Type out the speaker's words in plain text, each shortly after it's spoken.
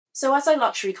So as a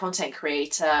luxury content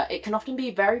creator, it can often be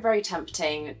very, very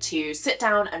tempting to sit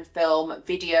down and film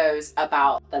videos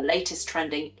about the latest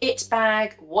trending it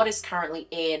bag, what is currently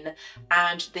in,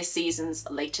 and this season's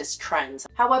latest trends.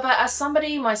 However, as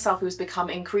somebody myself who's become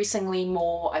increasingly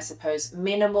more, I suppose,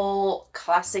 minimal,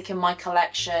 classic in my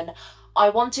collection, I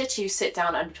wanted to sit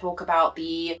down and talk about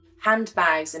the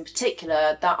handbags in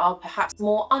particular that are perhaps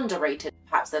more underrated.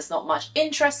 Perhaps there's not much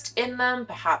interest in them,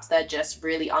 perhaps they're just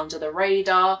really under the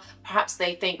radar, perhaps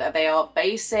they think that they are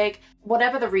basic.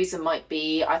 Whatever the reason might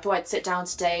be, I thought I'd sit down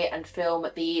today and film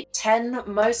the 10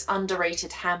 most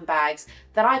underrated handbags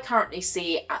that I currently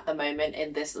see at the moment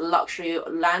in this luxury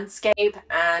landscape,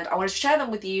 and I want to share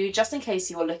them with you just in case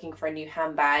you are looking for a new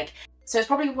handbag. So it's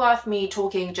probably worth me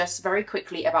talking just very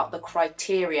quickly about the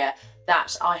criteria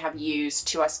that I have used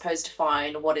to, I suppose,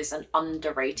 define what is an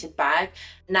underrated bag.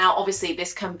 Now, obviously,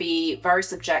 this can be very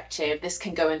subjective. This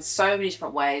can go in so many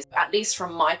different ways. At least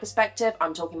from my perspective,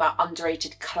 I'm talking about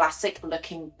underrated classic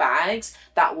looking bags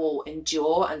that will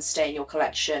endure and stay in your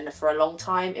collection for a long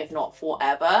time, if not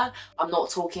forever. I'm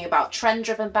not talking about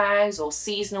trend-driven bags or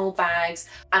seasonal bags.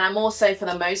 And I'm also, for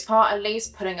the most part at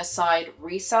least, putting aside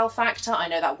resale factor. I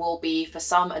know that will be, for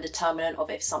some, a determinant of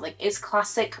if something is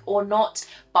classic or not.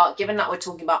 But given that we're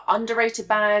talking about underrated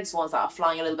bags, ones that are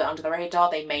flying a little bit under the radar,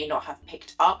 they may not have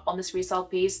picked up on this resale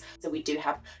piece. So we do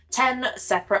have 10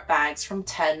 separate bags from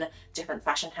 10 different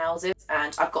fashion houses,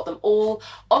 and I've got them all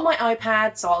on my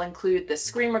iPad, so I'll include the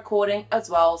screen recording as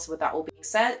well. So with that all being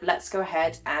said, let's go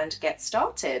ahead and get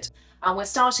started. And we're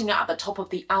starting at the top of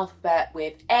the alphabet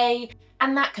with A,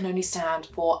 and that can only stand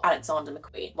for Alexander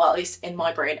McQueen. Well, at least in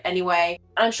my brain anyway.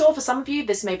 And I'm sure for some of you,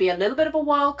 this may be a little bit of a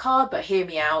wild card, but hear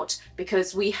me out,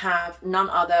 because we have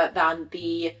none other than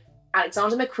the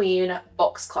Alexander McQueen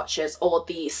box clutches, or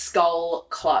the skull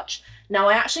clutch. Now,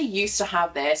 I actually used to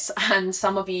have this, and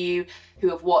some of you who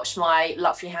have watched my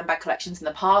luxury handbag collections in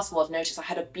the past will have noticed I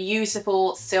had a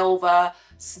beautiful silver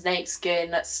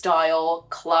snakeskin style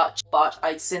clutch, but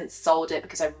I'd since sold it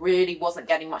because I really wasn't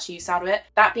getting much use out of it.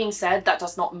 That being said, that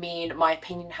does not mean my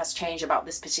opinion has changed about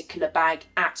this particular bag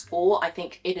at all. I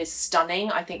think it is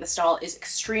stunning. I think the style is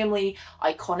extremely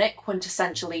iconic,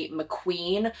 quintessentially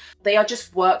McQueen. They are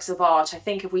just works of art. I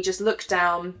think if we just look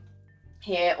down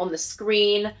here on the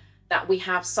screen, that we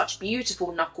have such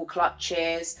beautiful knuckle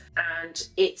clutches, and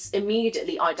it's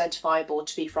immediately identifiable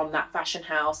to be from that fashion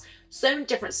house. So many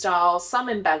different styles, some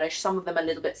embellished, some of them a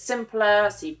little bit simpler.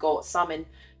 So you've got some in,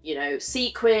 you know,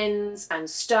 sequins and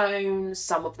stones,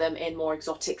 some of them in more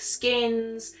exotic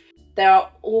skins. There are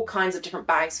all kinds of different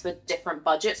bags for different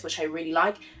budgets, which I really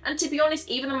like. And to be honest,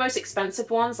 even the most expensive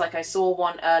ones, like I saw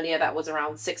one earlier that was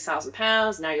around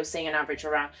 £6,000. Now you're seeing an average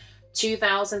around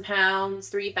 £2,000,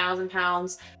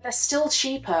 £3,000. They're still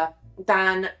cheaper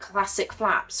than classic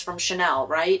flaps from Chanel,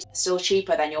 right? Still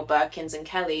cheaper than your Birkins and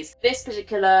Kellys. This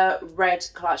particular red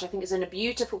clutch, I think, is in a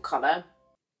beautiful color.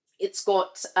 It's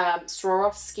got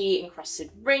Swarovski encrusted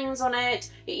rings on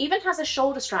it. It even has a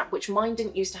shoulder strap, which mine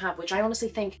didn't used to have, which I honestly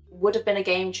think would have been a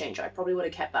game changer. I probably would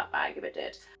have kept that bag if it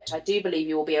did. I do believe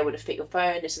you will be able to fit your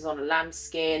phone. This is on a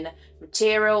lambskin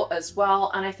material as well,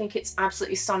 and I think it's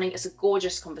absolutely stunning. It's a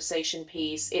gorgeous conversation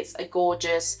piece. It's a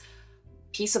gorgeous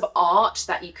piece of art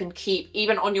that you can keep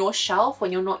even on your shelf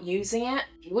when you're not using it.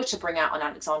 If you were to bring out an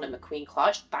Alexander McQueen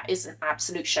clutch, that is an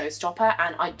absolute showstopper,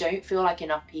 and I don't feel like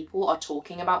enough people are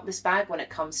talking about this bag when it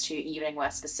comes to evening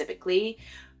wear specifically.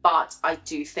 But I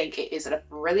do think it is a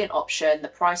brilliant option. The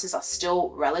prices are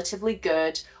still relatively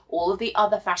good. All of the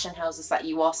other fashion houses that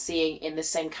you are seeing in the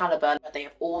same caliber, they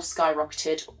have all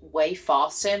skyrocketed way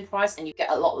faster in price, and you get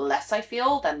a lot less, I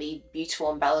feel, than the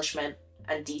beautiful embellishment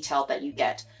and detail that you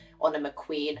get on a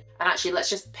McQueen. And actually, let's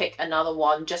just pick another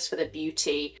one just for the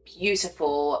beauty.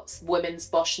 Beautiful women's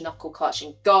Bosch knuckle clutch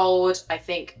in gold. I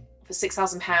think for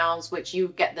 £6,000, which you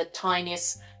get the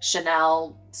tiniest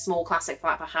Chanel small classic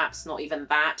flap, perhaps not even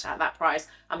that at that price.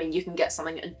 I mean, you can get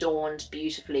something adorned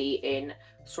beautifully in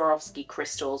Swarovski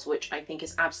crystals, which I think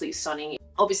is absolutely stunning.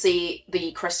 Obviously,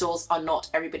 the crystals are not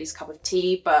everybody's cup of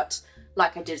tea, but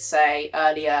like I did say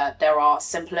earlier, there are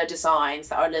simpler designs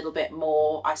that are a little bit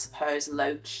more, I suppose,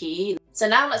 low-key. So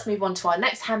now let's move on to our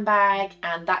next handbag,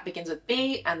 and that begins with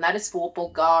B, and that is for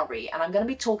Bulgari. And I'm going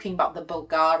to be talking about the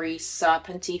Bulgari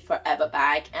Serpentine Forever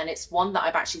bag, and it's one that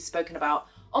I've actually spoken about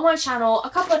on my channel a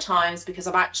couple of times because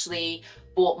I've actually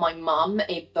bought my mum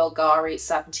a Bulgari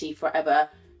Serpentine Forever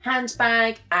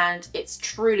handbag, and it's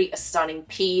truly a stunning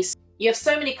piece. You have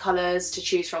so many colours to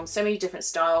choose from, so many different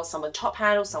styles, some with top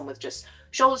handles, some with just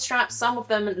shoulder straps. Some of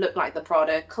them look like the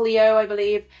Prada Clio, I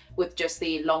believe, with just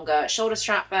the longer shoulder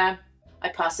strap there. I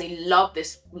personally love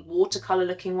this watercolor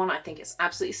looking one. I think it's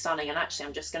absolutely stunning. And actually,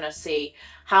 I'm just gonna see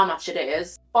how much it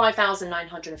is.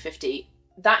 5,950.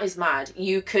 That is mad.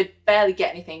 You could barely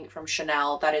get anything from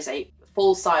Chanel that is a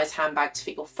full-size handbag to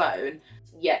fit your phone,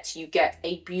 yet you get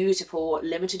a beautiful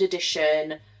limited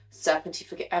edition Serpentine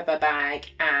Forever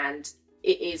bag, and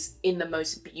it is in the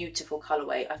most beautiful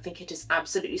colorway. I think it is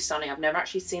absolutely stunning. I've never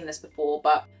actually seen this before,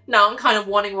 but now I'm kind of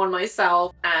wanting one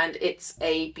myself. And it's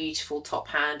a beautiful top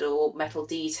handle, metal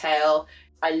detail.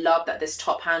 I love that this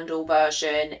top handle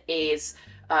version is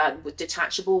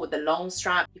detachable with the long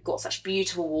strap. You've got such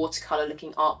beautiful watercolor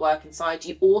looking artwork inside.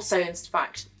 You also, in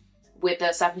fact, with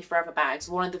the Serpentine Forever bags,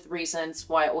 one of the reasons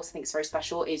why I also think it's very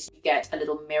special is you get a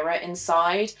little mirror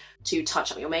inside to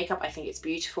touch up your makeup. I think it's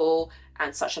beautiful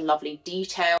and such a lovely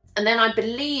detail. And then I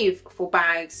believe for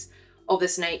bags of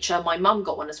this nature, my mum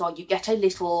got one as well, you get a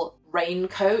little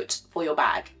raincoat for your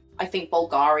bag. I think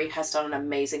Bulgari has done an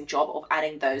amazing job of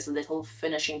adding those little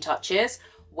finishing touches,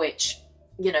 which,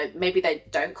 you know, maybe they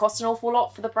don't cost an awful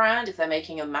lot for the brand if they're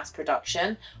making a mass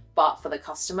production, but for the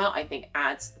customer, I think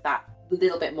adds that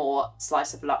little bit more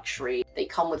slice of luxury. They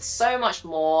come with so much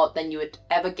more than you would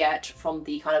ever get from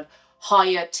the kind of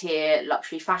higher tier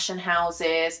luxury fashion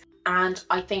houses. And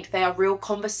I think they are real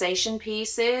conversation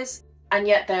pieces, and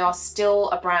yet they are still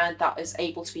a brand that is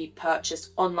able to be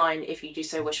purchased online if you do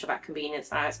so wish for that convenience.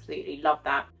 And I absolutely love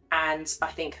that. And I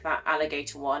think that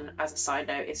alligator one, as a side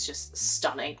note, is just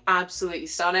stunning. Absolutely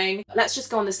stunning. Let's just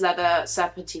go on this leather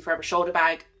Serpentine Forever shoulder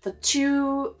bag. For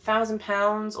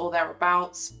 £2,000 or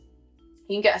thereabouts,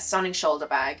 you can get a stunning shoulder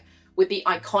bag with the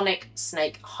iconic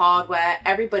snake hardware.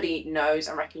 Everybody knows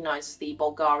and recognizes the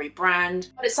Bulgari brand,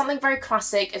 but it's something very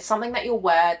classic. It's something that you'll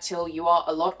wear till you are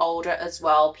a lot older as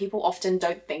well. People often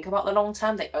don't think about the long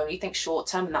term, they only think short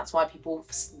term, and that's why people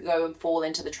go and fall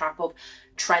into the trap of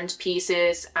trend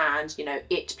pieces and, you know,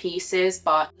 it pieces.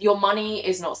 But your money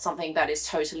is not something that is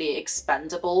totally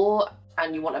expendable,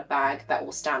 and you want a bag that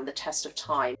will stand the test of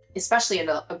time, especially in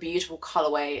a beautiful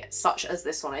colorway such as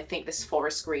this one. I think this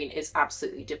forest green is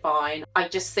absolutely divine. I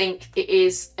just think it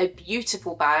is a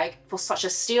beautiful bag for such a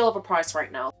steal of a price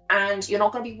right now. And you're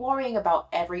not going to be worrying about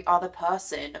every other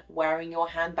person wearing your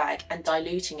handbag and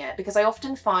diluting it, because I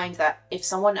often find that if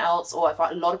someone else, or if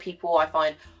a lot of people I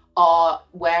find are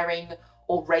wearing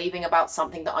or raving about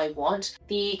something that I want,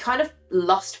 the kind of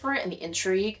lust for it and the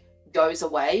intrigue goes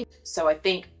away. So I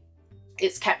think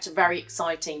it's kept very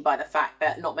exciting by the fact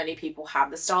that not many people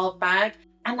have the style of bag.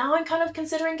 And now I'm kind of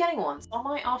considering getting one. So I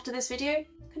might, after this video,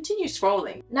 continue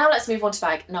scrolling. Now let's move on to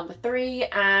bag number 3.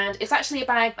 And it's actually a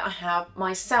bag that I have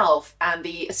myself. And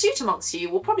the astute amongst you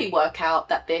will probably work out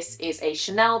that this is a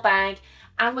Chanel bag.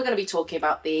 And we're going to be talking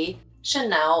about the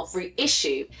Chanel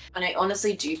reissue. And I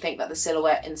honestly do think that the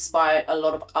silhouette inspired a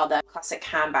lot of other classic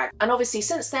handbags. And obviously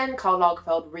since then, Karl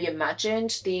Lagerfeld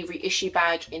reimagined the reissue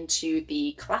bag into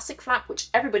the classic flap, which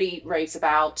everybody raves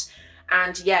about.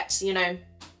 And yet, you know,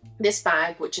 this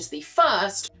bag, which is the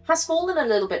first, has fallen a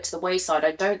little bit to the wayside.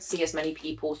 I don't see as many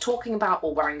people talking about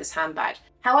or wearing this handbag.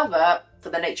 However, for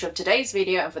the nature of today's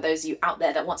video, and for those of you out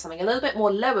there that want something a little bit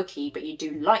more lower key, but you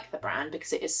do like the brand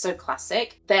because it is so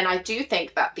classic, then I do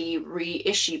think that the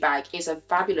reissue bag is a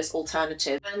fabulous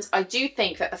alternative. And I do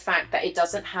think that the fact that it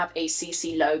doesn't have a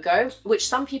CC logo, which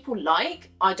some people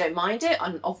like, I don't mind it.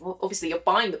 And obviously you're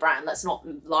buying the brand, let's not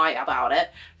lie about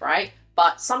it, right?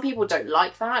 But some people don't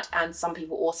like that, and some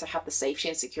people also have the safety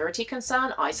and security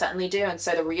concern. I certainly do, and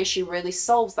so the reissue really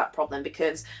solves that problem,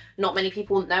 because not many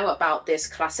people know about this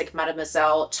classic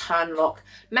Mademoiselle turn lock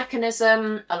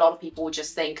mechanism. A lot of people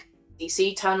just think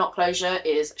DC turn lock closure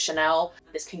is Chanel.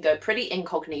 This can go pretty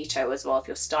incognito as well if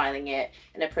you're styling it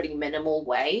in a pretty minimal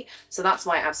way. So that's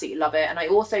why I absolutely love it. And I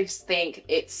also think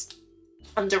it's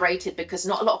underrated because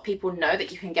not a lot of people know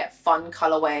that you can get fun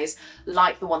colorways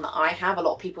like the one that I have. A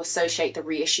lot of people associate the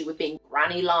reissue with being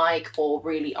granny-like or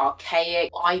really archaic.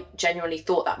 I genuinely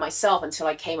thought that myself until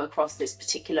I came across this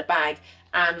particular bag.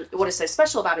 And what is so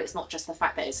special about it is not just the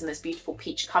fact that it's in this beautiful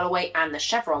peach colorway and the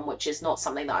chevron, which is not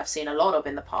something that I've seen a lot of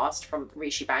in the past from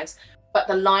reissue bags, but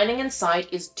the lining inside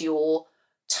is dual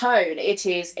tone. It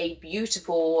is a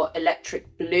beautiful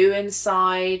electric blue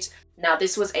inside. Now,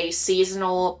 this was a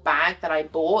seasonal bag that I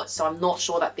bought, so I'm not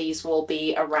sure that these will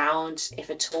be around, if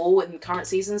at all, in current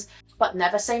seasons, but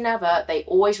never say never. They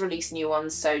always release new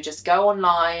ones, so just go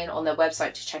online on their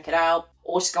website to check it out,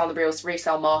 or just go on the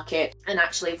resale market. And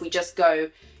actually, if we just go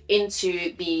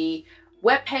into the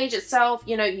web page itself,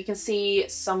 you know, you can see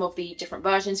some of the different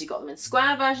versions. You've got them in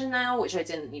square version now, which I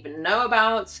didn't even know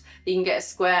about. You can get a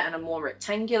square and a more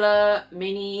rectangular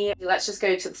mini. Let's just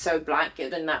go to the So Black,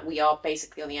 given that we are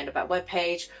basically on the end of that web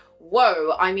page,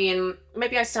 whoa, I mean,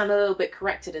 maybe I stand a little bit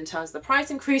corrected in terms of the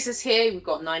price increases here. We've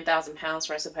got £9,000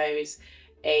 for, I suppose,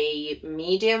 a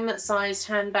medium-sized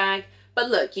handbag. But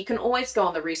look, you can always go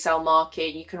on the resale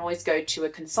market, you can always go to a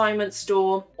consignment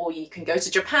store, or you can go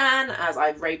to Japan, as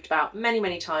I've raved about many,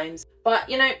 many times. But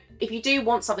you know, if you do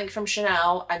want something from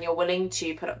Chanel and you're willing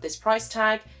to put up this price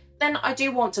tag, then I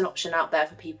do want an option out there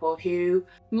for people who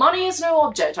money is no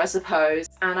object, I suppose.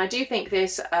 And I do think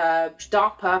this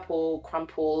dark purple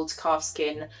crumpled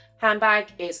calfskin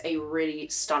handbag is a really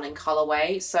stunning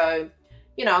colorway. So,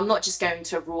 you know, I'm not just going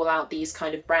to rule out these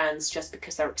kind of brands just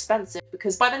because they're expensive,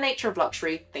 because by the nature of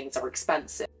luxury, things are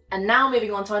expensive. And now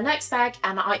moving on to our next bag,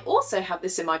 and I also have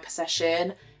this in my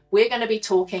possession, we're going to be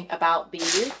talking about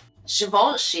the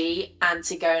Givenchy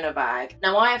Antigona bag.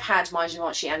 Now, I have had my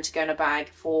Givenchy Antigona bag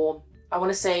for, I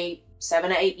want to say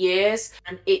 7 or 8 years,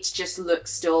 and it just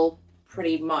looks still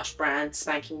pretty much brand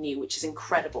spanking new, which is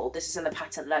incredible. This is in the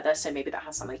patent leather, so maybe that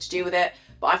has something to do with it.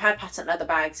 But I've had patent leather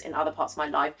bags in other parts of my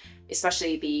life,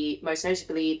 especially most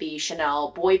notably the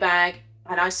Chanel boy bag,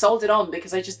 and I sold it on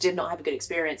because I just did not have a good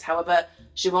experience. However,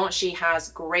 Givenchy has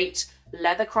great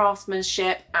leather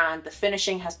craftsmanship and the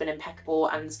finishing has been impeccable,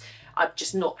 and I've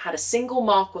just not had a single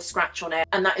mark or scratch on it.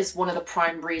 And that is one of the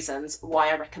prime reasons why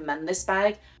I recommend this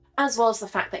bag, as well as the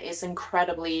fact that it's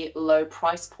incredibly low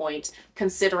price point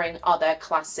considering other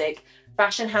classic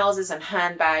fashion houses and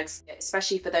handbags,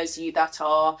 especially for those of you that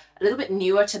are a little bit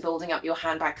newer to building up your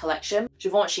handbag collection.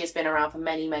 Givenchy has been around for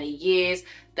many, many years.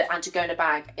 The Antigona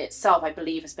bag itself, I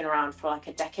believe, has been around for like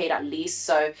a decade at least.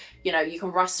 So, you know, you can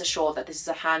rest assured that this is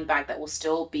a handbag that will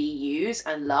still be used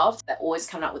and loved. They're always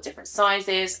coming out with different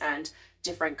sizes and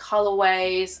different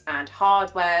colorways and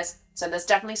hardwares. So there's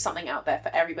definitely something out there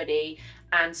for everybody.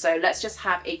 And so let's just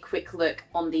have a quick look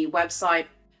on the website.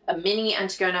 A mini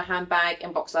Antigona handbag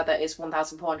in box leather is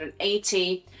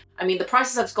 $1,480. I mean, the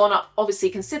prices have gone up obviously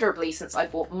considerably since I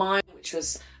bought mine, which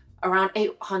was around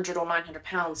 £800 or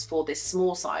 £900 for this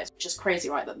small size, which is crazy,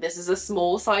 right? That this is a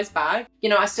small size bag. You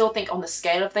know, I still think on the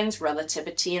scale of things,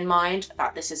 relativity in mind,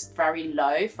 that this is very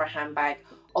low for a handbag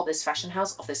of this fashion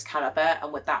house, of this caliber,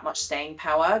 and with that much staying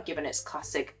power, given its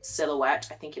classic silhouette.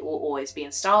 I think it will always be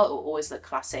in style, it will always look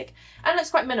classic. And it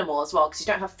looks quite minimal as well, because you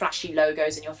don't have flashy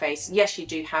logos in your face. Yes, you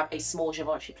do have a small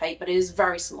Givenchy plate, but it is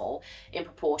very small in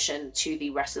proportion to the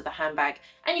rest of the handbag.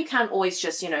 And you can always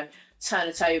just, you know, turn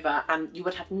it over and you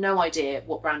would have no idea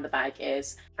what brand the bag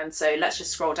is. And so let's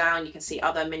just scroll down. You can see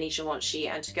other mini Givenchy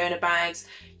Antigona bags.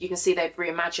 You can see they've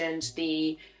reimagined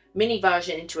the mini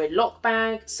version into a lock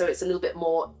bag, so it's a little bit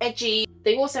more edgy.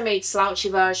 They've also made slouchy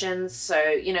versions, so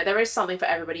you know, there is something for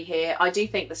everybody here. I do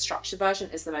think the structured version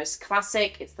is the most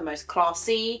classic, it's the most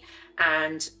classy,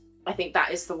 and I think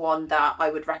that is the one that I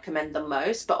would recommend the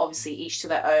most. But obviously each to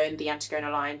their own. The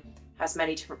Antigona line has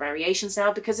many different variations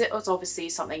now because it was obviously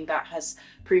something that has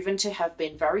proven to have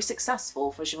been very successful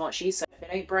for Givenchy, so if it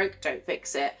ain't broke, don't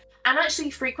fix it. And actually,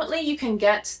 frequently you can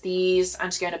get these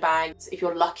Antigona bags, if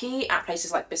you're lucky, at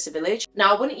places like Bicester Village.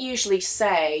 Now, I wouldn't usually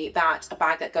say that a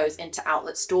bag that goes into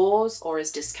outlet stores or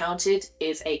is discounted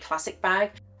is a classic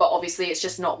bag, but obviously it's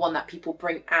just not one that people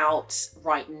bring out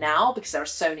right now because there are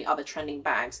so many other trending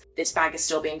bags. This bag is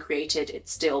still being created,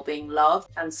 it's still being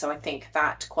loved, and so I think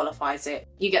that qualifies it.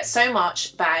 You get so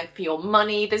much bag for your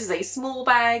money. This is a small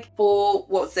bag for,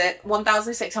 what's it,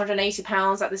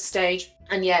 £1,680 at this stage.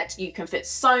 And yet you can fit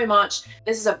so much.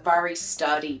 This is a very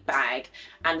sturdy bag,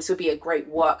 and this would be a great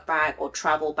work bag or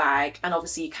travel bag. And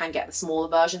obviously you can get the smaller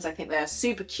versions. I think they're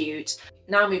super cute.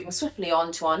 Now moving swiftly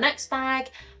on to our next bag,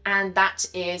 and that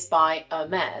is by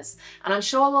Hermes. And I'm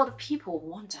sure a lot of people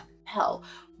wonder, hell,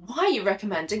 why are you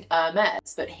recommending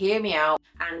Hermes? But hear me out,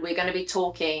 and we're going to be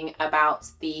talking about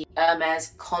the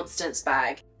Hermes Constance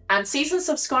bag. And seasoned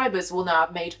subscribers will know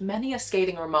I've made many a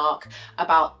scathing remark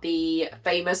about the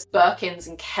famous Birkins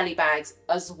and Kelly bags,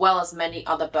 as well as many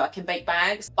other Birkin-bait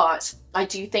bags. But I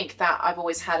do think that I've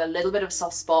always had a little bit of a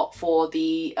soft spot for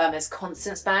the Hermes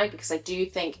Constance bag because I do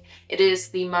think it is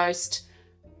the most,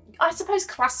 I suppose,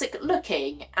 classic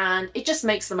looking, and it just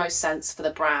makes the most sense for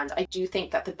the brand. I do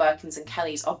think that the Birkins and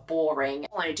Kellys are boring.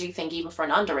 I do think even for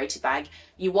an underrated bag,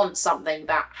 you want something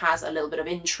that has a little bit of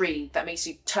intrigue, that makes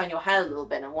you turn your head a little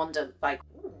bit and wonder, like,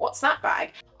 what's that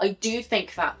bag? I do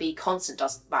think that the Constant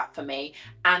does that for me,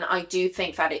 and I do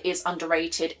think that it is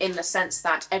underrated in the sense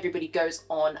that everybody goes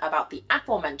on about the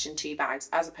aforementioned two bags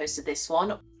as opposed to this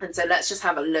one. And so let's just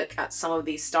have a look at some of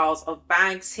these styles of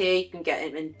bags here. You can get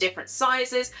them in different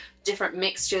sizes, different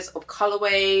mixtures of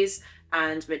colorways,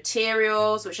 and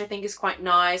materials, which I think is quite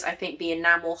nice. I think the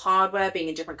enamel hardware being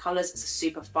in different colors is a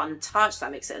super fun touch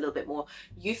that makes it a little bit more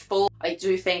youthful. I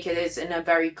do think it is in a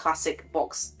very classic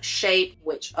box shape,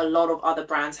 which a lot of other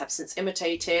brands have since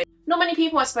imitated. Not many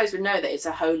people, I suppose, would know that it's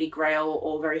a holy grail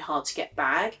or very hard to get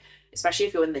bag, especially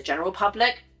if you're in the general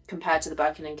public compared to the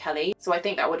Birkin and Kelly. So I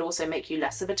think that would also make you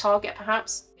less of a target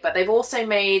perhaps. But they've also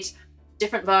made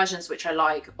different versions, which I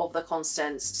like, of the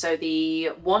Constance. So the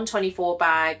 124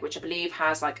 bag, which I believe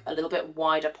has like a little bit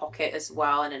wider pocket as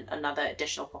well, and another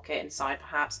additional pocket inside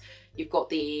perhaps. You've got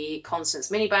the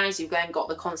Constance mini bags, you've then got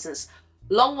the Constance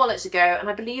long wallet to go, and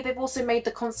I believe they've also made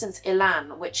the Constance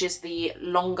Elan, which is the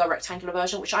longer rectangular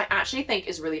version, which I actually think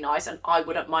is really nice, and I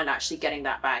wouldn't mind actually getting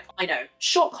that bag. I know,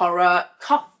 short collar,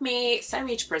 cuff me, send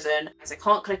me to prison, as I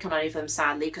can't click on any of them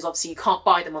sadly, because obviously you can't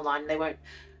buy them online, they won't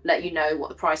let you know what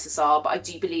the prices are, but I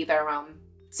do believe they're around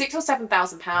 £6,000 or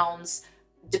 £7,000,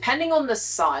 depending on the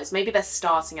size. Maybe they're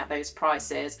starting at those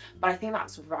prices, but I think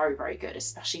that's very, very good,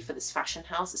 especially for this fashion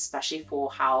house, especially for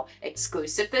how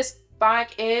exclusive this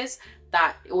bag is,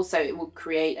 that also it will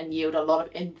create and yield a lot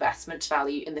of investment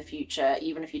value in the future.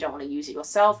 Even if you don't want to use it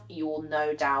yourself, you will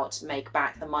no doubt make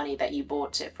back the money that you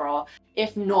bought it for,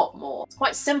 if not more. It's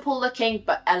quite simple looking,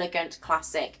 but elegant,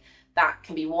 classic, that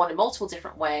can be worn in multiple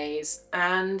different ways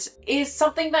and is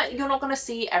something that you're not going to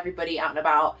see everybody out and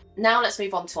about. Now let's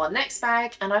move on to our next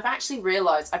bag, and I've actually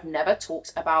realized I've never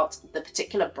talked about the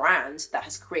particular brand that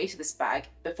has created this bag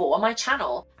before on my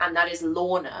channel, and that is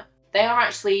Lorna. They are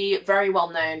actually very well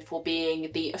known for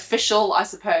being the official, I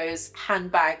suppose,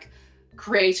 handbag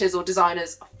creators or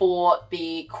designers for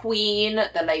the Queen,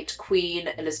 the late Queen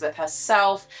Elizabeth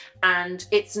herself, and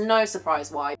it's no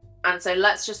surprise why. And so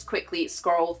let's just quickly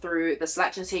scroll through the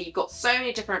selections here. You've got so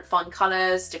many different fun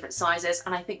colors, different sizes,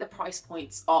 and I think the price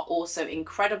points are also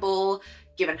incredible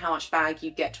given how much bag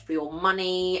you get for your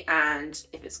money, and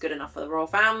if it's good enough for the royal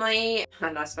family,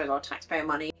 and I suppose our taxpayer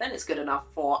money, then it's good enough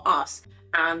for us.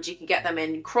 And you can get them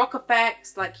in croc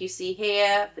effects like you see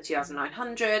here for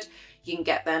 2,900. You can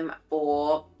get them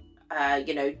for,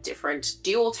 you know, different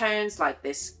dual tones like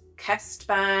this Kest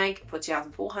bag for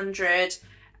 2,400.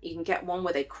 You can get one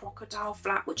with a crocodile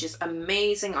flap, which is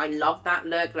amazing. I love that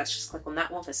look. Let's just click on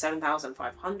that one for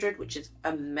 7,500, which is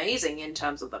amazing in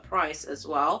terms of the price as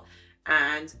well.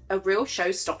 And a real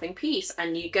show-stopping piece.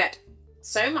 And you get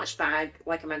so much bag,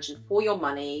 like I mentioned, for your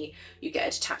money. You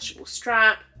get a detachable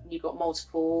strap. You've got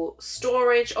multiple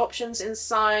storage options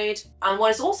inside. And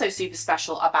what is also super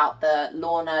special about the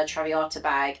Lorna Traviata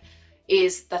bag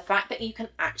is the fact that you can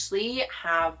actually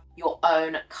have your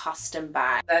own custom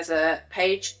bag. There's a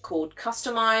page called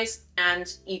Customize,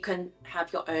 and you can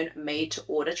have your own made to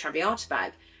order Traviata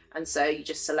bag. And so you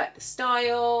just select the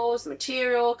styles, the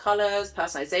material, colors,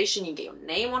 personalization, you can get your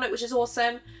name on it, which is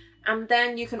awesome. And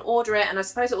then you can order it, and I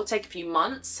suppose it will take a few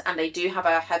months, and they do have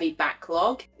a heavy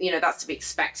backlog. You know, that's to be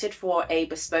expected for a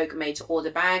bespoke made to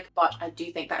order bag, but I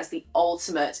do think that is the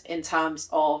ultimate in terms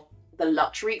of the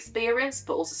luxury experience,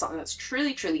 but also something that's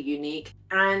truly, truly unique.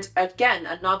 And again,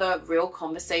 another real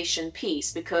conversation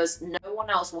piece, because no one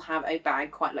else will have a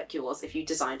bag quite like yours if you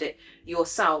designed it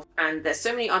yourself. And there's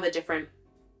so many other different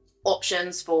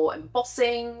options for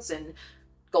embossings and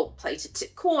gold-plated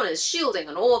tip corners, shielding,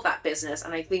 and all of that business.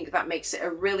 And I think that makes it a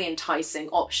really enticing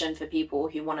option for people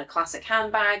who want a classic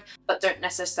handbag, but don't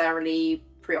necessarily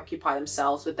preoccupy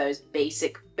themselves with those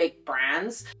basic big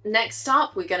brands. Next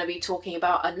up, we're going to be talking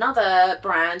about another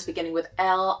brand beginning with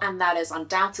L, and that is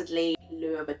undoubtedly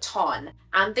Louis Vuitton.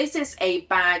 And this is a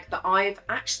bag that I've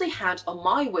actually had on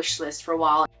my wish list for a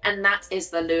while, and that is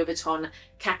the Louis Vuitton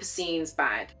Capucines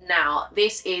bag. Now,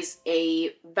 this is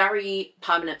a very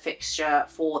permanent fixture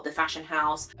for the fashion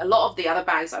house. A lot of the other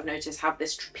bags I've noticed have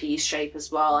this trapeze shape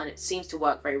as well, and it seems to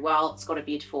work very well. It's got a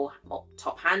beautiful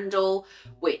top handle,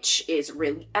 which is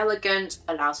really elegant,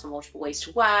 allows for multiple ways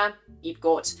to wear. You've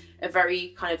got a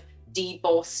very kind of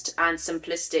debossed and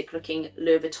simplistic looking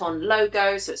Louis Vuitton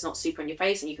logo, so it's not super in your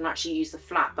face, and you can actually use the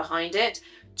flap behind it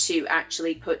to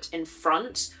actually put in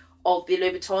front of the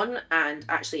Louis Vuitton, and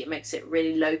actually it makes it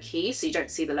really low key, so you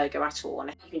don't see the logo at all.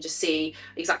 And you can just see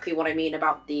exactly what I mean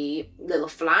about the little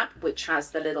flap, which has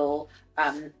the little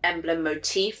emblem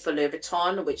motif for Louis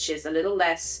Vuitton, which is a little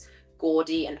less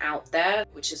gaudy and out there,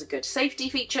 which is a good safety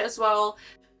feature as well.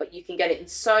 But you can get it in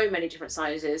so many different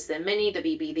sizes: the mini, the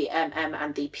BB, the MM,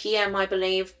 and the PM, I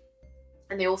believe.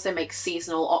 And they also make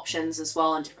seasonal options as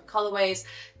well in different colorways,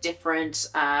 different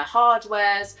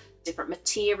hardwares, different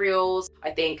materials.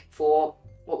 I think for,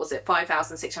 what was it,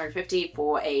 5,650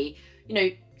 for a, you know,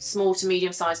 small to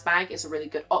medium sized bag is a really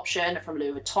good option from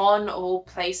Louis Vuitton of all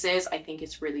places. I think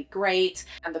it's really great,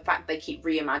 and the fact they keep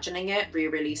reimagining it,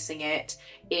 re-releasing it,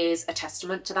 is a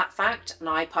testament to that fact. And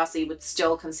I personally would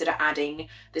still consider adding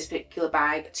this particular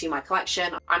bag to my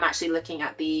collection. I'm actually looking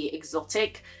at the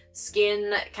exotic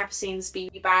skin Capucine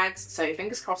Speedy bags, so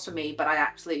fingers crossed for me, but I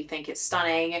absolutely think it's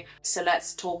stunning. So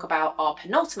let's talk about our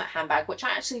penultimate handbag, which I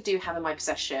actually do have in my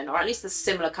possession, or at least a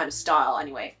similar kind of style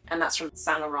anyway, and that's from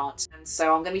Saint Laurent. And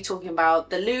so I'm going to be talking about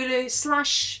the Lulu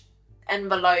slash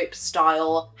envelope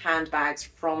style handbags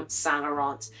from Saint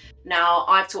Laurent. Now,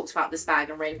 I've talked about this bag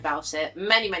and raved about it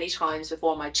many times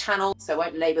before on my channel, so I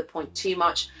won't labour the point too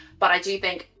much, but I do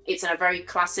think it's in a very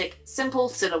classic, simple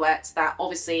silhouette that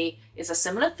obviously is a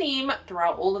similar theme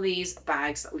throughout all of these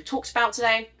bags that we've talked about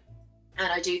today.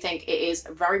 And I do think it is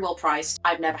very well priced.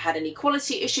 I've never had any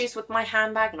quality issues with my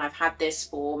handbag, and I've had this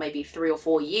for maybe 3 or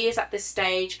 4 years at this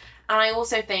stage. And I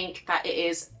also think that it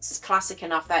is classic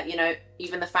enough that, you know,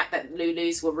 even the fact that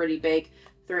Lulus were really big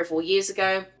 3 or 4 years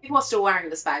ago, people are still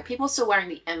wearing this bag. People are still wearing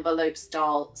the envelope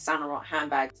style Saint Laurent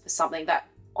handbag for something that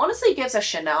honestly gives a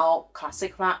Chanel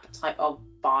classic wrap type of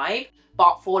vibe,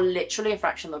 but for literally a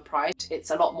fraction of the price. It's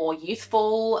a lot more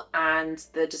youthful, and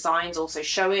the designs also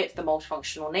show it, the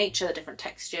multifunctional nature, the different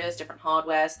textures, different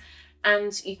hardwares,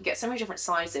 and you can get so many different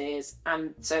sizes,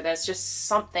 and so there's just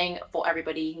something for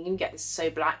everybody. You can get this So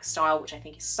Black style, which I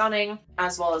think is stunning,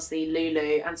 as well as the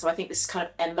Lulu. And so I think this kind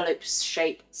of envelope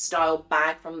shape style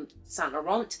bag from Saint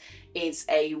Laurent is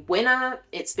a winner.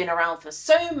 It's been around for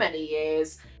so many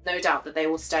years. No doubt that they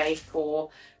will stay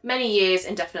for many years,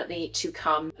 indefinitely to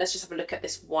come. Let's just have a look at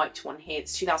this white one here.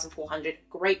 It's 2,400,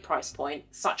 great price point.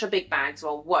 Such a big bag as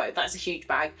well. Whoa, that's a huge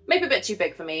bag. Maybe a bit too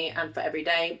big for me and for every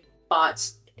day,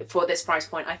 but for this price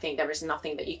point, I think there is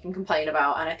nothing that you can complain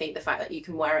about. And I think the fact that you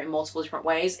can wear it in multiple different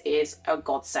ways is a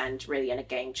godsend, really, and a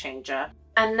game changer.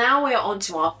 And now we're on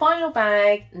to our final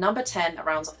bag, number 10, that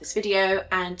rounds off this video,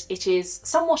 and it is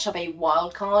somewhat of a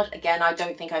wild card. Again, I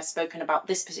don't think I've spoken about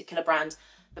this particular brand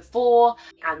before,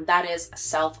 and that is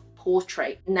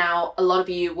Self-Portrait. Now, a lot of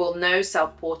you will know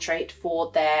Self-Portrait for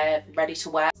their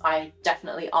ready-to-wear. I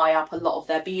definitely eye up a lot of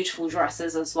their beautiful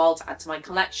dresses as well to add to my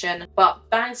collection, but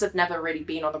bags have never really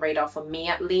been on the radar for me,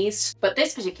 at least. But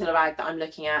this particular bag that I'm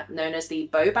looking at, known as the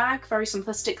bow bag, very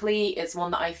simplistically, is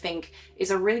one that I think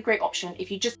is a really great option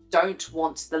if you just don't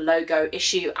want the logo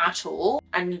issue at all,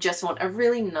 and you just want a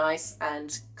really nice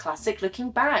and classic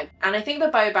looking bag. And I think the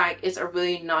bow bag is a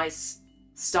really nice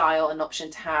style and option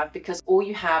to have, because all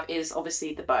you have is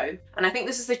obviously the bow, and I think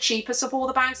this is the cheapest of all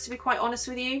the bags, to be quite honest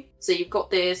with you. So you've got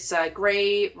this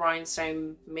grey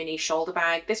rhinestone mini shoulder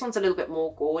bag. This one's a little bit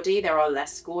more gaudy. There are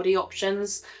less gaudy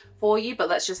options for you, but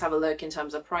let's just have a look in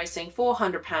terms of pricing.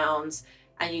 £400,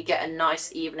 and you get a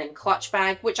nice evening clutch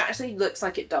bag, which actually looks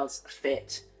like it does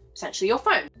fit potentially your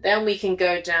phone. Then we can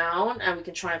go down and we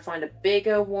can try and find a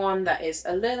bigger one that is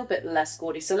a little bit less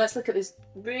gaudy. So let's look at this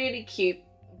really cute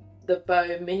the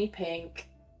bow mini pink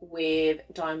with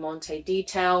diamante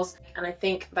details, and I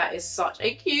think that is such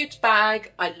a cute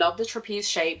bag. I love the trapeze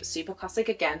shape, super classic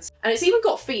again, and it's even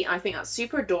got feet. I think that's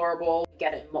super adorable. You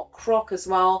get it in mock croc as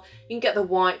well. You can get the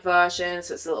white version,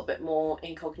 so it's a little bit more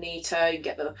incognito. You can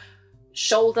get the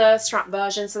shoulder strap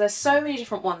version, so there's so many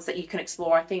different ones that you can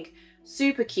explore. I think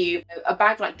super cute. A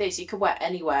bag like this you could wear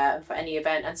anywhere and for any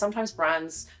event, and sometimes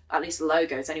brands, at least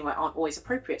logos anyway, aren't always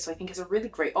appropriate, so I think it's a really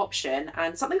great option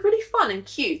and something really fun and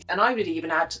cute. And I would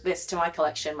even add this to my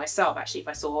collection myself, actually, if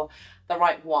I saw the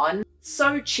right one.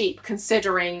 So cheap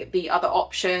considering the other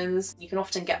options. You can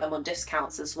often get them on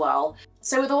discounts as well.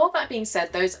 So with all that being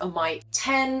said, those are my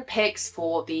 10 picks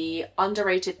for the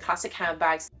underrated classic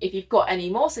handbags. If you've got any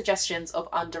more suggestions of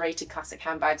underrated classic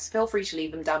handbags, feel free to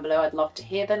leave them down below. I'd love to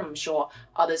hear them. I'm sure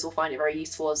others will find it very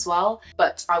useful as well.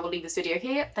 But I will leave this video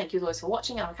here. Thank you as always for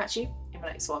watching, and I'll catch you in the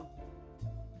next one.